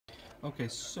Okay,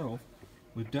 so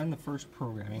we've done the first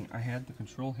programming. I had the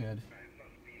control head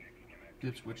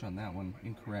dip switch on that one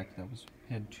incorrect. That was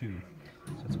head 2,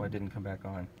 so that's why it didn't come back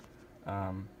on.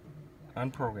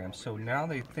 Unprogrammed. So now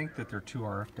they think that they're 2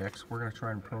 RF decks. We're going to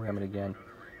try and program it again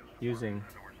using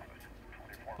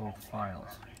both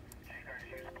files.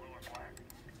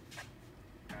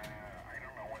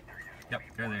 Yep,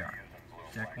 there they are.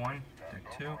 Deck 1,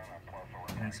 deck 2,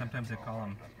 and sometimes they call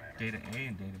them data A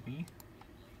and data B.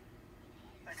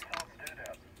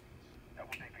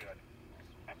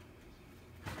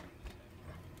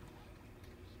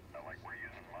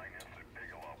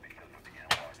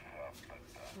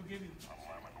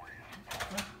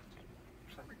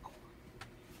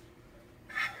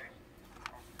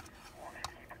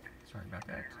 Sorry about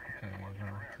that. Okay, we're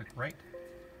going to click right.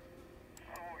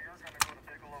 So you're going to go to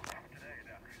Bigelow today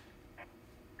then?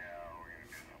 Yeah, we're going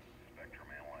to do some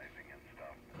spectrum analyzing and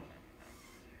stuff.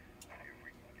 See if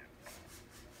we can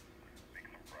make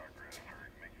some progress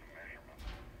or make some measurements.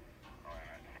 Oh,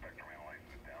 and spectrum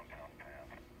analyzing the downtown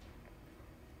path.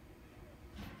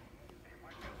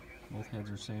 Both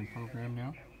heads are same program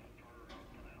now.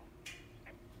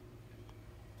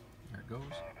 There it goes.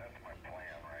 That's my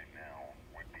plan right now.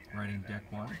 Writing deck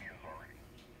 1.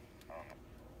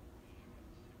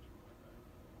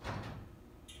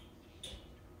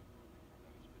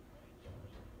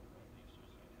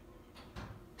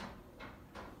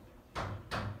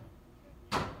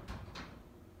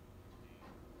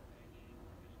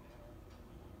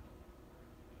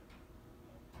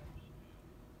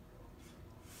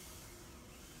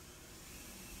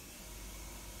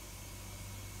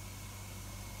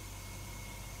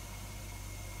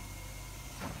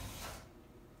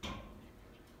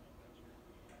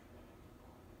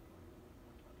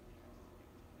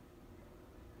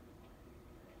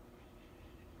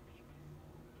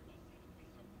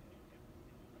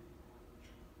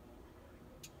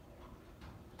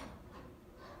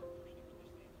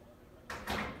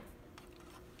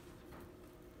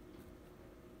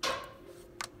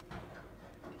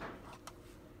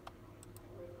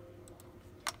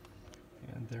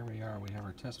 And there we are. We have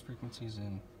our test frequencies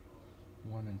in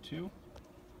 1 and 2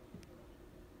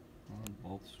 on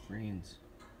both screens.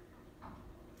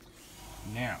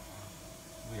 Now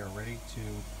we are ready to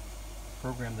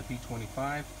program the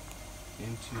P25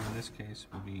 into, in this case,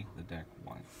 will be the deck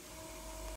 1.